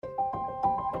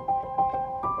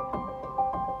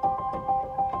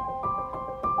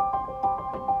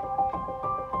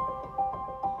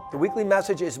weekly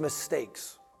message is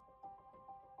mistakes.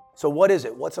 So what is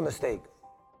it? What's a mistake?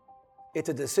 It's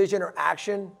a decision or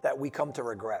action that we come to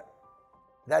regret.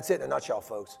 That's it in a nutshell,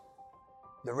 folks.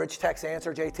 The rich text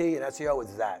answer, JT, and SEO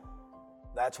is that.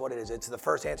 That's what it is. It's the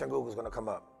first answer in Google is going to come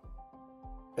up.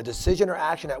 A decision or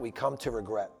action that we come to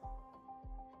regret.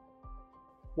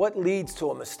 What leads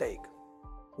to a mistake?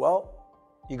 Well,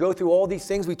 you go through all these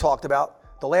things we talked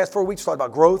about. The last 4 weeks we talked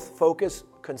about growth, focus,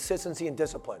 consistency, and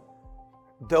discipline.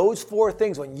 Those 4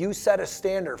 things, when you set a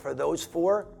standard for those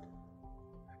 4,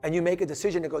 and you make a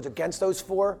decision that goes against those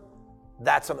 4,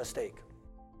 that's a mistake.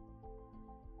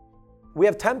 We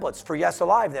have templates for Yes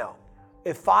Alive now.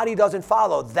 If Fadi doesn't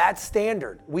follow that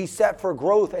standard we set for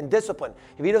growth and discipline,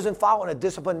 if he doesn't follow in a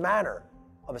disciplined manner,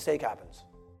 a mistake happens.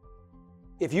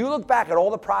 If you look back at all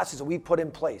the processes we put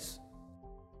in place,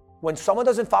 when someone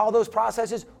doesn't follow those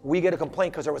processes, we get a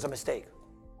complaint because there was a mistake.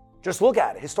 Just look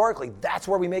at it. Historically, that's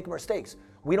where we make mistakes.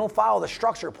 We don't follow the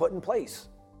structure put in place.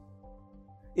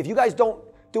 If you guys don't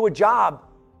do a job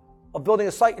of building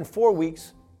a site in 4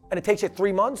 weeks and it takes you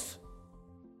 3 months,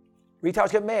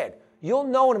 retailers get mad. You'll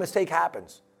know when a mistake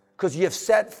happens because you've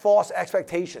set false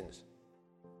expectations.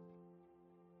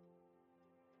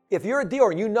 If you're a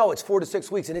dealer and you know it's 4 to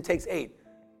 6 weeks and it takes 8,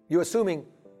 you're assuming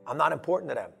I'm not important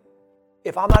to them.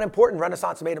 If I'm not important,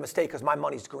 Renaissance made a mistake because my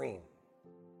money's green.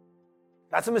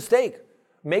 That's a mistake.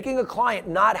 Making a client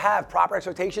not have proper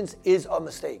expectations is a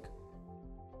mistake.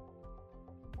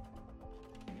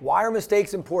 Why are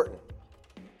mistakes important?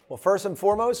 Well, first and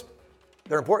foremost,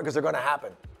 they're important because they're going to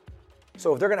happen.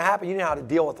 So if they're going to happen, you know how to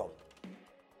deal with them.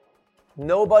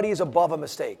 Nobody is above a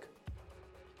mistake.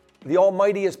 The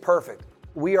Almighty is perfect.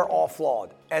 We are all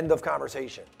flawed. End of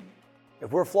conversation.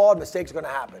 If we're flawed, mistakes are going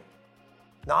to happen.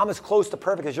 Now, I'm as close to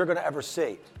perfect as you're going to ever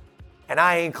see. And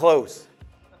I ain't close.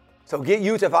 So get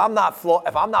used to if I'm not flawed,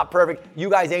 if I'm not perfect, you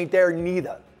guys ain't there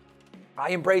neither. I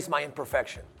embrace my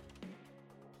imperfection.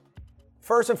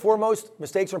 First and foremost,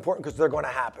 mistakes are important because they're going to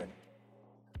happen.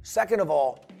 Second of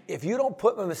all, if you don't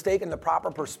put a mistake in the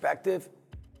proper perspective,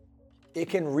 it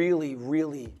can really,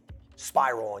 really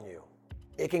spiral on you.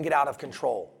 It can get out of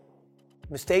control.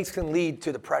 Mistakes can lead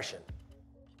to depression.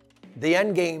 The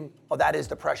end game of that is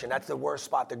depression. That's the worst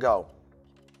spot to go.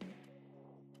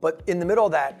 But in the middle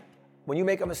of that, when you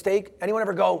make a mistake, anyone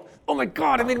ever go, oh my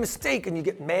God, I made a mistake, and you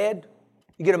get mad?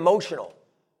 You get emotional.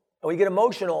 And when you get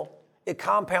emotional, it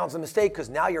compounds the mistake because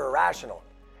now you're irrational.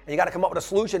 And you got to come up with a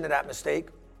solution to that mistake,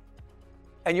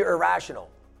 and you're irrational.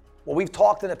 Well, we've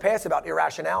talked in the past about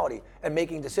irrationality and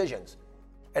making decisions.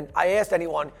 And I asked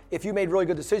anyone, if you made really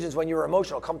good decisions when you were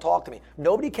emotional, come talk to me.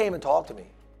 Nobody came and talked to me.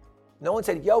 No one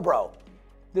said, yo, bro,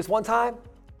 this one time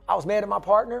I was mad at my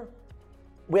partner.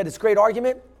 We had this great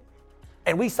argument,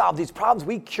 and we solved these problems.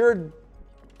 We cured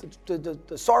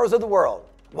the sorrows of the world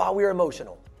while we were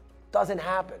emotional. Doesn't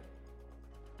happen.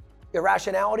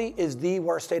 Irrationality is the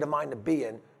worst state of mind to be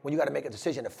in when you got to make a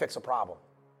decision to fix a problem.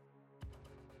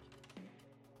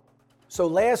 So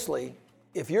lastly,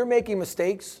 if you're making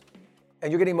mistakes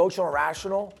and you're getting emotional or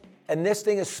irrational, and this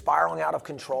thing is spiraling out of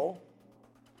control,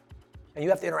 and you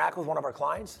have to interact with one of our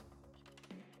clients,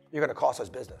 you're going to cost us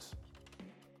business.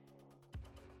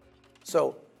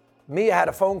 So Mia had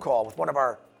a phone call with one of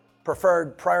our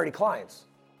preferred priority clients,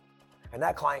 and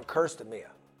that client cursed at Mia.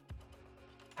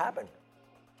 Happened.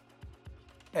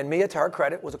 And Mia, to her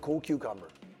credit, was a cool cucumber.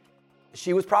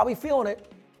 She was probably feeling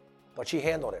it, but she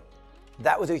handled it.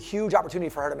 That was a huge opportunity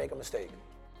for her to make a mistake.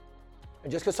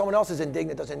 And just because someone else is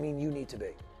indignant doesn't mean you need to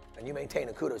be. And you maintain,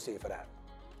 and kudos to you for that.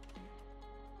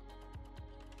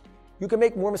 You can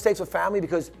make more mistakes with family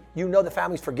because you know the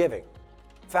family's forgiving.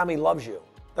 Family loves you.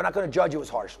 They're not going to judge you as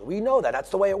harshly. We know that.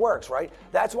 That's the way it works, right?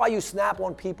 That's why you snap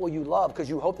on people you love, because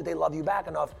you hope that they love you back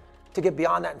enough to get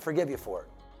beyond that and forgive you for it.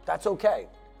 That's okay.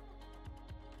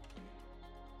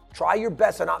 Try your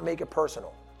best to not make it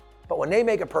personal. But when they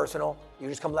make it personal, you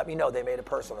just come let me know they made it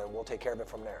personal, and we'll take care of it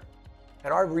from there.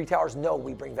 And our retailers know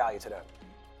we bring value to them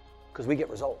because we get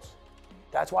results.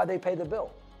 That's why they pay the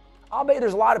bill. I'll bet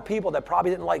there's a lot of people that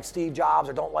probably didn't like Steve Jobs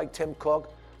or don't like Tim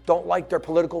Cook, don't like their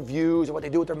political views or what they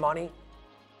do with their money.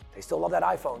 They still love that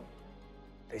iPhone.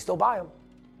 They still buy them.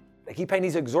 They keep paying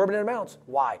these exorbitant amounts.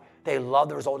 Why? They love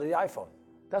the result of the iPhone.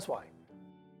 That's why.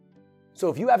 So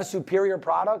if you have a superior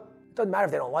product, it doesn't matter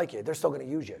if they don't like you. They're still going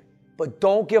to use you. But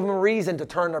don't give them a reason to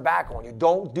turn their back on you.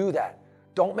 Don't do that.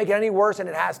 Don't make it any worse than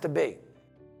it has to be.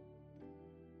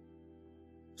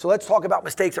 So let's talk about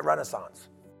mistakes at Renaissance.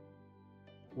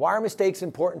 Why are mistakes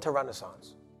important to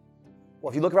Renaissance? Well,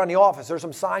 if you look around the office, there's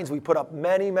some signs we put up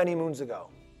many, many moons ago.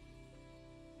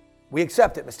 We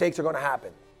accept it. Mistakes are going to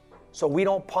happen. So we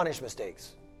don't punish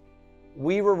mistakes.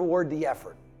 We reward the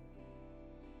effort.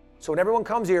 So when everyone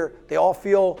comes here, they all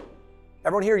feel,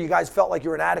 everyone here, you guys felt like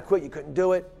you were inadequate, you couldn't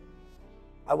do it.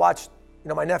 I watched,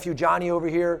 my nephew Johnny over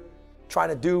here trying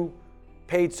to do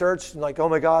paid search, and like, oh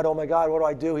my God, what do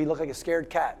I do? He looked like a scared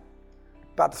cat,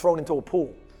 about to throw it into a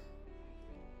pool.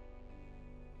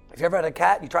 If you ever had a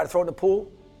cat, you try to throw it in the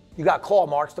pool, you got claw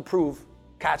marks to prove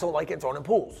cats don't like getting thrown in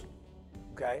pools,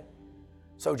 okay?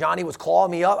 So Johnny was clawing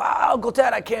me up, Uncle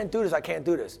Ted, I can't do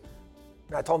this.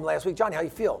 And I told him last week, Johnny, how you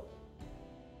feel?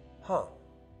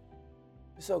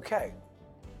 It's okay.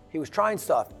 He was trying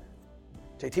stuff.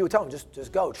 JT would tell him,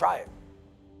 just go, try it.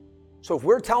 So if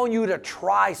we're telling you to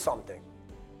try something,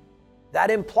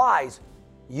 that implies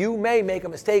you may make a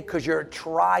mistake because you're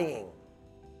trying.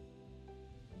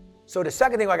 So the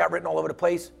second thing I got written all over the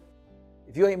place,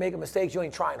 if you ain't making mistakes, you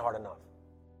ain't trying hard enough.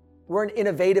 We're an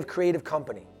innovative, creative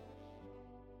company.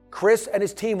 Chris and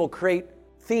his team will create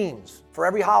themes for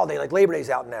every holiday, like Labor Day's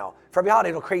out now. For every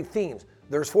holiday, they'll create themes.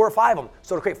 There's 4 or 5 of them,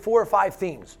 so they'll create 4 or 5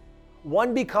 themes.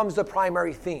 One becomes the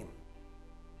primary theme.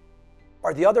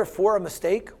 Are the other 4 a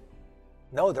mistake?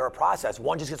 No, they're a process.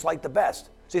 One just gets liked the best.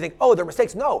 So you think, oh, they're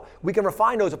mistakes. No, we can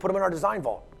refine those and put them in our design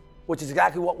vault, which is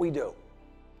exactly what we do.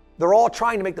 They're all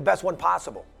trying to make the best one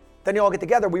possible. Then you all get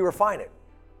together, we refine it.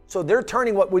 So they're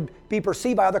turning what would be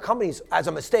perceived by other companies as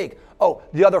a mistake. Oh,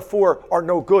 the other 4 are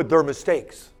no good, they're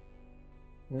mistakes.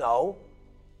 No,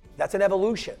 that's an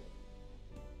evolution.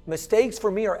 Mistakes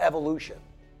for me are evolution.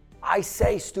 I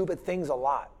say stupid things a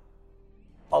lot.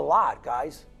 A lot,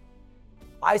 guys.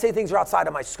 I say things that are outside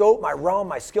of my scope, my realm,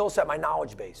 my skill set, my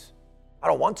knowledge base. I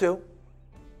don't want to,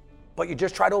 but you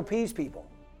just try to appease people.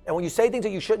 And when you say things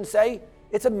that you shouldn't say,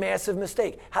 it's a massive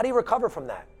mistake. How do you recover from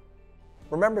that?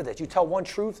 Remember this, you tell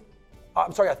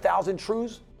 1,000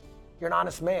 truths, you're an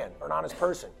honest man or an honest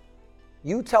person.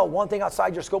 You tell one thing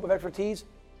outside your scope of expertise,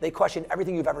 they question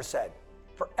everything you've ever said,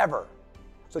 forever.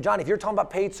 So Johnny, if you're talking about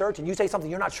paid search and you say something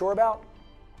you're not sure about,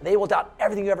 they will doubt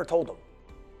everything you ever told them.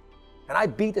 And I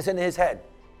beat this into his head.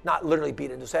 Not literally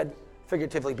beat it into his head,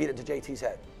 figuratively beat it into JT's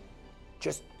head.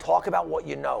 Just talk about what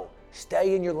you know.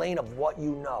 Stay in your lane of what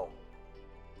you know.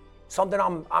 Something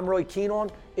I'm really keen on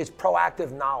is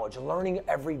proactive knowledge, learning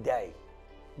every day,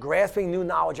 grasping new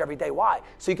knowledge every day. Why?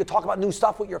 So you could talk about new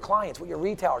stuff with your clients, with your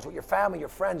retailers, with your family, your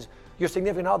friends, your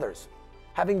significant others.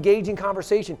 Have engaging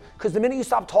conversation, because the minute you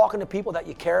stop talking to people that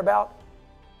you care about,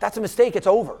 that's a mistake, it's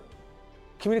over.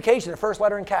 Communication, the first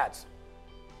letter in CATS.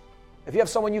 If you have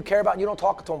someone you care about and you don't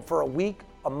talk to them for a week,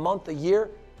 a month, a year,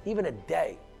 even a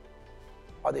day,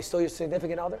 are they still your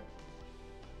significant other?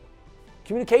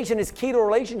 Communication is key to a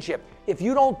relationship. If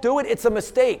you don't do it, it's a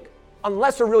mistake,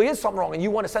 unless there really is something wrong and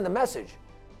you want to send a message.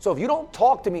 So if you don't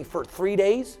talk to me for 3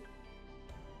 days,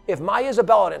 if my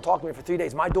Isabella didn't talk to me for 3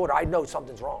 days, my daughter, I know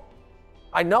something's wrong.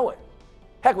 I know it.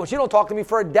 Heck, when she don't talk to me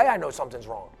for a day, I know something's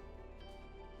wrong.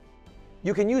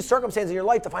 You can use circumstances in your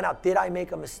life to find out, did I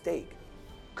make a mistake?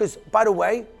 Because, by the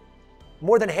way,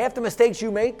 more than half the mistakes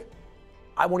you make,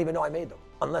 I won't even know I made them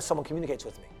unless someone communicates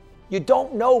with me. You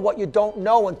don't know what you don't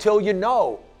know until you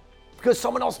know because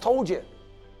someone else told you.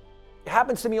 It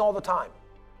happens to me all the time.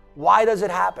 Why does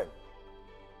it happen?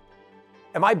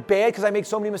 Am I bad because I make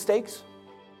so many mistakes?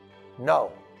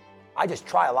 No. I just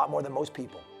try a lot more than most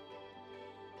people.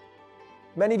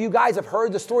 Many of you guys have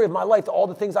heard the story of my life, all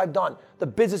the things I've done, the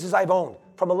businesses I've owned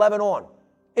from 11 on.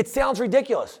 It sounds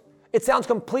ridiculous. It sounds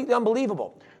completely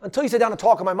unbelievable until you sit down and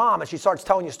talk to my mom and she starts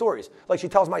telling you stories. Like she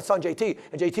tells my son JT,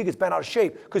 and JT gets bent out of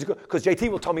shape because JT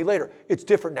will tell me later, it's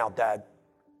different now, Dad.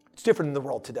 It's different in the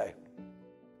world today.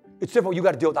 It's different. You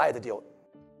got to deal with it. I had to deal with it.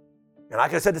 And I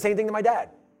could have said the same thing to my dad.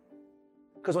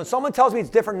 Because when someone tells me it's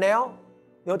different now,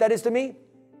 you know what that is to me?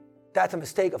 That's a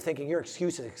mistake of thinking your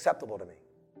excuse is acceptable to me.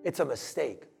 It's a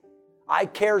mistake. I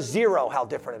care zero how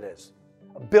different it is.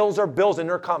 Bills are bills and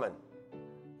they're coming.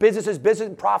 Business is business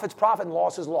and profit's profit and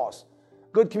loss is loss.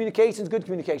 Good communication is good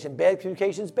communication. Bad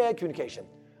communication is bad communication.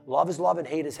 Love is love and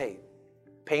hate is hate.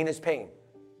 Pain is pain.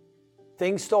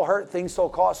 Things still hurt, things still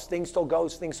cost, things still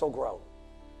goes, things still grow.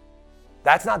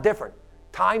 That's not different.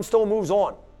 Time still moves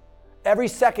on. Every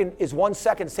second is 1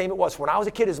 second, same it was when I was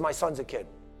a kid as my son's a kid.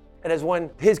 And as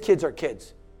when his kids are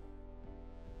kids.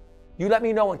 You let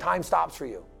me know when time stops for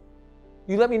you.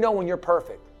 You let me know when you're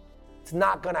perfect. It's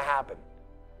not gonna happen.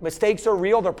 Mistakes are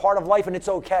real, they're part of life, and it's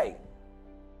okay.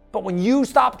 But when you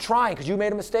stop trying because you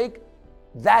made a mistake,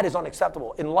 that is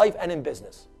unacceptable in life and in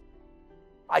business.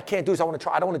 I can't do this, I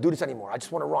don't want to do this anymore. I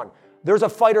just want to run. There's a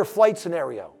fight or flight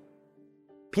scenario.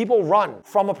 People run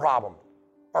from a problem,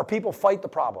 or people fight the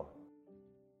problem.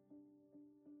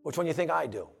 Which one do you think I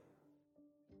do?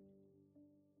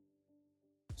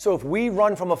 So if we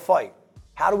run from a fight,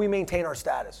 how do we maintain our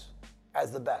status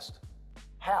as the best?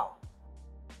 How?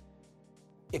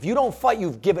 If you don't fight,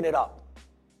 you've given it up.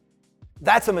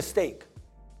 That's a mistake.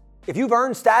 If you've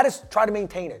earned status, try to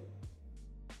maintain it.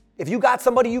 If you got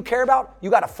somebody you care about, you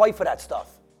got to fight for that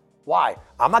stuff. Why?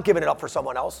 I'm not giving it up for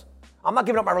someone else. I'm not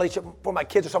giving up my relationship for my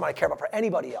kids or someone I care about for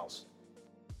anybody else.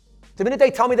 The minute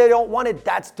they tell me they don't want it,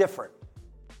 that's different.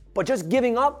 But just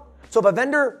giving up, so if a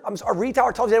vendor, a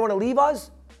retailer tells you they want to leave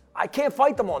us, I can't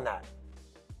fight them on that.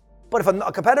 But if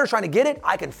a competitor's trying to get it,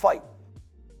 I can fight.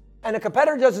 And a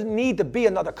competitor doesn't need to be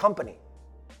another company.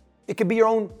 It could be your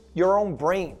own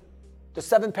brain, the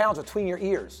 7 pounds between your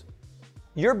ears.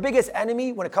 Your biggest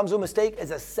enemy when it comes to a mistake is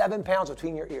the 7 pounds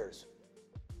between your ears.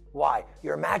 Why?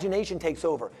 Your imagination takes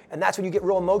over, and that's when you get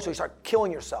real emotional, you start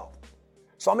killing yourself.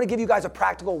 So I'm gonna give you guys a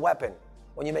practical weapon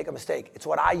when you make a mistake. It's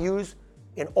what I use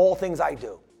in all things I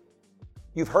do.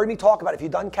 You've heard me talk about it. If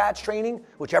you've done CATS training,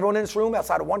 which everyone in this room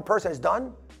outside of one person has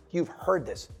done, you've heard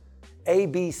this.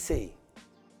 ABC,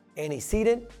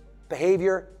 antecedent,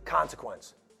 behavior,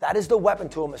 consequence. That is the weapon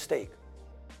to a mistake.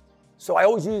 So I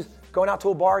always use going out to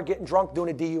a bar, getting drunk,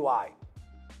 doing a DUI.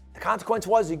 The consequence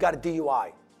was you got a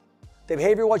DUI. The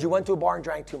behavior was you went to a bar and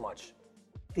drank too much.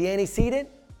 The antecedent,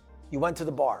 you went to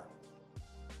the bar.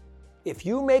 If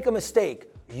you make a mistake,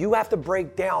 you have to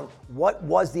break down what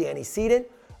was the antecedent,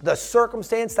 the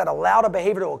circumstance that allowed a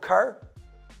behavior to occur.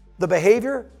 The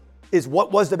behavior is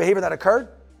what was the behavior that occurred,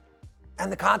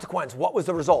 and the consequence, what was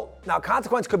the result. Now, a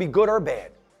consequence could be good or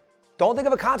bad. Don't think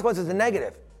of a consequence as a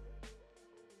negative.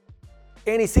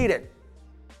 Antecedent,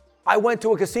 I went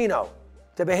to a casino.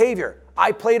 The behavior,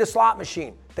 I played a slot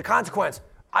machine. The consequence,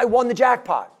 I won the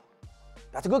jackpot.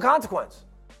 That's a good consequence,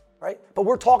 right? But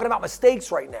we're talking about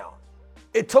mistakes right now.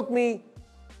 It took me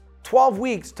 12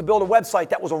 weeks to build a website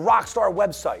that was a rock star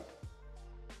website,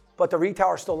 but the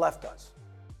retailer still left us.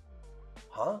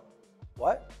 Huh?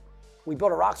 What? We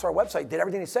built a rock star website, did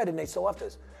everything they said, and they still left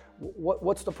us.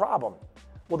 What's the problem?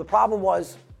 Well, the problem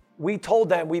was we told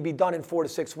them we'd be done in 4 to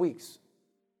 6 weeks.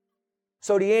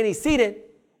 So the antecedent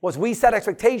was we set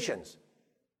expectations.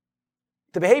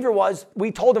 The behavior was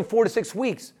we told them 4 to 6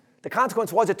 weeks. The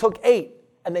consequence was it took 8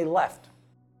 and they left.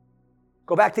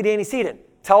 Go back to the antecedent.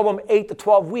 Tell them 8 to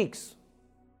 12 weeks.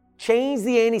 Change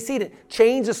the antecedent.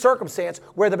 Change the circumstance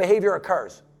where the behavior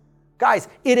occurs. Guys,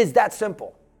 it is that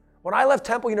simple. When I left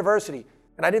Temple University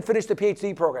and I didn't finish the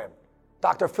PhD program,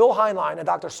 Dr. Phil Heinlein and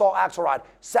Dr. Saul Axelrod,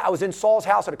 I was in Saul's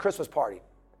house at a Christmas party.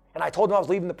 And I told them I was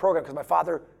leaving the program because my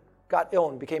father got ill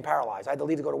and became paralyzed. I had to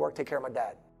leave to go to work, take care of my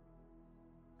dad.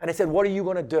 And they said, what are you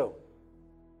going to do?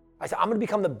 I said, I'm going to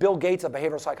become the Bill Gates of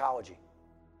behavioral psychology.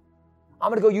 I'm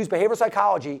going to go use behavioral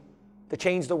psychology to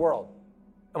change the world.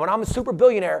 And when I'm a super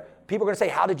billionaire, people are going to say,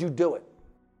 how did you do it?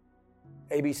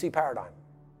 ABC paradigm.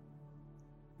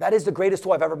 That is the greatest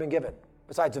tool I've ever been given,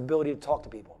 besides the ability to talk to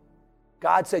people.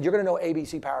 God said, you're going to know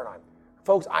ABC paradigm.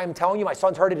 Folks, I'm telling you, my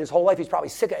son's heard it his whole life. He's probably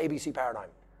sick of ABC paradigm.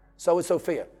 So is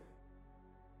Sophia.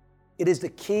 It is the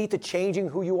key to changing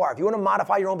who you are. If you want to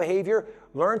modify your own behavior,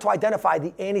 learn to identify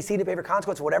the antecedent behavior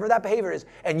consequence, whatever that behavior is,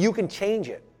 and you can change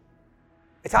it.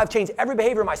 It's how I've changed every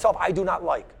behavior myself I do not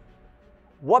like.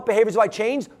 What behaviors do I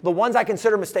change? The ones I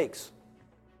consider mistakes.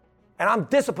 And I'm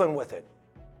disciplined with it.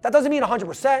 That doesn't mean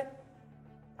 100%.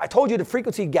 I told you the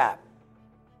frequency gap.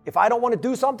 If I don't want to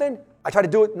do something, I try to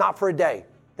do it not for a day,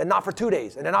 then not for 2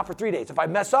 days, and then not for 3 days. If I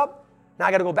mess up, now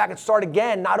I got to go back and start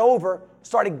again, not over,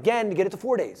 start again to get it to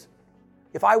 4 days.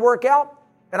 If I work out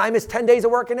and I miss 10 days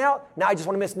of working out, now I just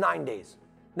want to miss 9 days.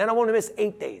 Then I want to miss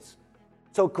 8 days.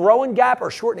 So growing gap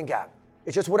or shortening gap.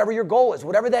 It's just whatever your goal is,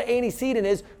 whatever that antecedent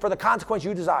is for the consequence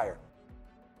you desire.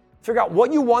 Figure out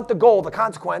what you want, the goal, the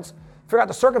consequence. Figure out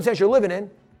the circumstance you're living in,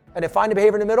 and then find the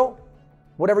behavior in the middle.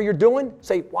 Whatever you're doing,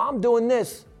 say, well, I'm doing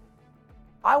this.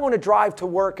 I want to drive to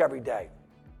work every day.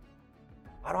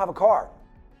 I don't have a car.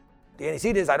 The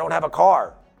antecedent is I don't have a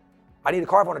car. I need a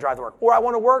car if I want to drive to work. Or I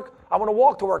want to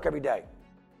walk to work every day.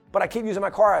 But I keep using my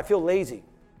car, I feel lazy.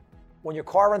 When your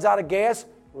car runs out of gas,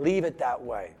 leave it that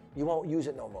way. You won't use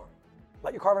it no more.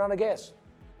 Let your car run out of gas.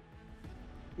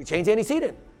 You change the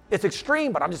antecedent. It's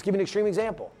extreme, but I'm just giving an extreme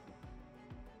example.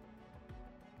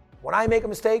 When I make a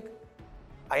mistake,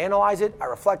 I analyze it, I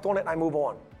reflect on it, and I move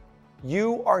on.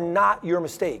 You are not your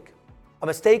mistake. A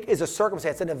mistake is a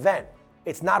circumstance, an event.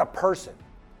 It's not a person.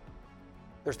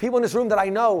 There's people in this room that I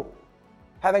know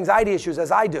have anxiety issues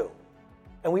as I do.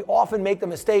 And we often make the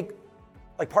mistake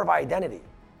like part of our identity.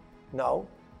 No.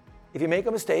 If you make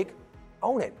a mistake,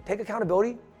 own it. Take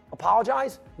accountability,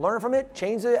 apologize, learn from it,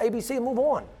 change the ABC, and move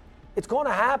on. It's going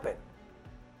to happen.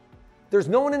 There's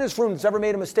no one in this room that's ever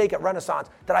made a mistake at Renaissance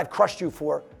that I've crushed you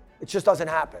for. It just doesn't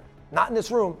happen. Not in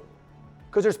this room.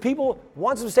 Because there's people,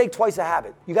 once a mistake, twice a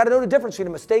habit. You got to know the difference between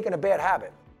a mistake and a bad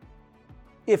habit.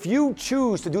 If you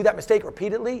choose to do that mistake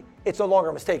repeatedly, it's no longer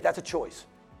a mistake. That's a choice.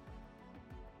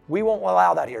 We won't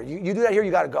allow that here. You do that here,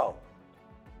 you got to go.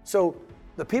 So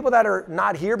the people that are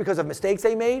not here because of mistakes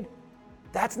they made,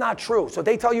 that's not true. So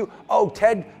they tell you, oh,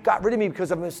 Ted got rid of me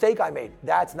because of a mistake I made.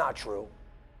 That's not true.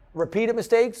 Repeated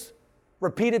mistakes,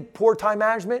 repeated poor time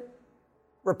management,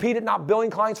 repeated not billing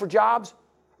clients for jobs,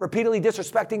 repeatedly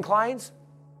disrespecting clients,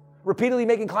 repeatedly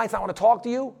making clients not want to talk to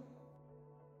you.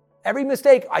 Every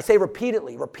mistake, I say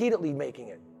repeatedly making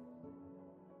it.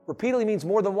 Repeatedly means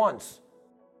more than once.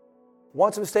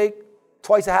 Once a mistake,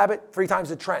 twice a habit, 3 times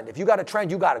a trend. If you got a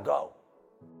trend, you got to go.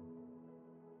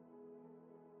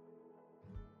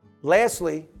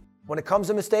 Lastly, when it comes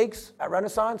to mistakes at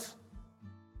Renaissance,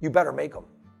 you better make them.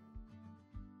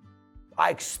 I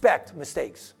expect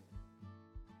mistakes.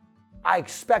 I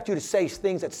expect you to say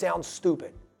things that sound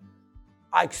stupid.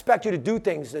 I expect you to do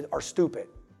things that are stupid.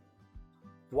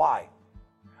 Why?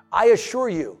 I assure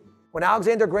you, when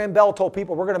Alexander Graham Bell told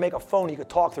people we're going to make a phone he could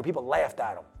talk through, people laughed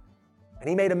at him. And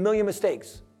he made 1,000,000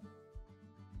 mistakes.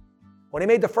 When he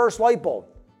made the first light bulb,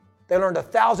 they learned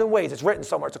 1,000 ways. It's written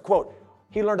somewhere. It's a quote.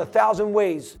 He learned 1,000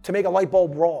 ways to make a light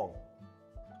bulb wrong.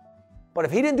 But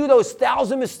if he didn't do those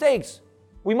 1,000 mistakes,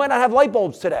 we might not have light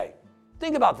bulbs today.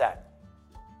 Think about that.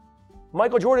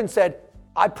 Michael Jordan said,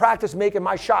 I practiced making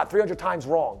my shot 300 times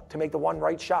wrong to make the one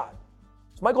right shot.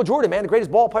 It's Michael Jordan, man, the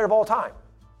greatest ball player of all time.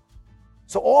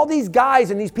 So all these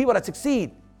guys and these people that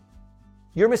succeed,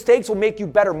 your mistakes will make you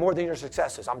better more than your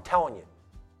successes. I'm telling you.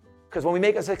 Because when we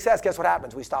make a success, guess what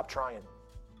happens? We stop trying.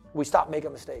 We stop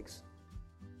making mistakes.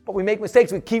 But we make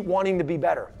mistakes, we keep wanting to be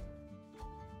better.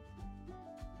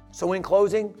 So in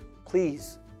closing,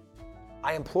 please,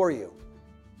 I implore you,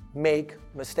 make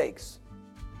mistakes.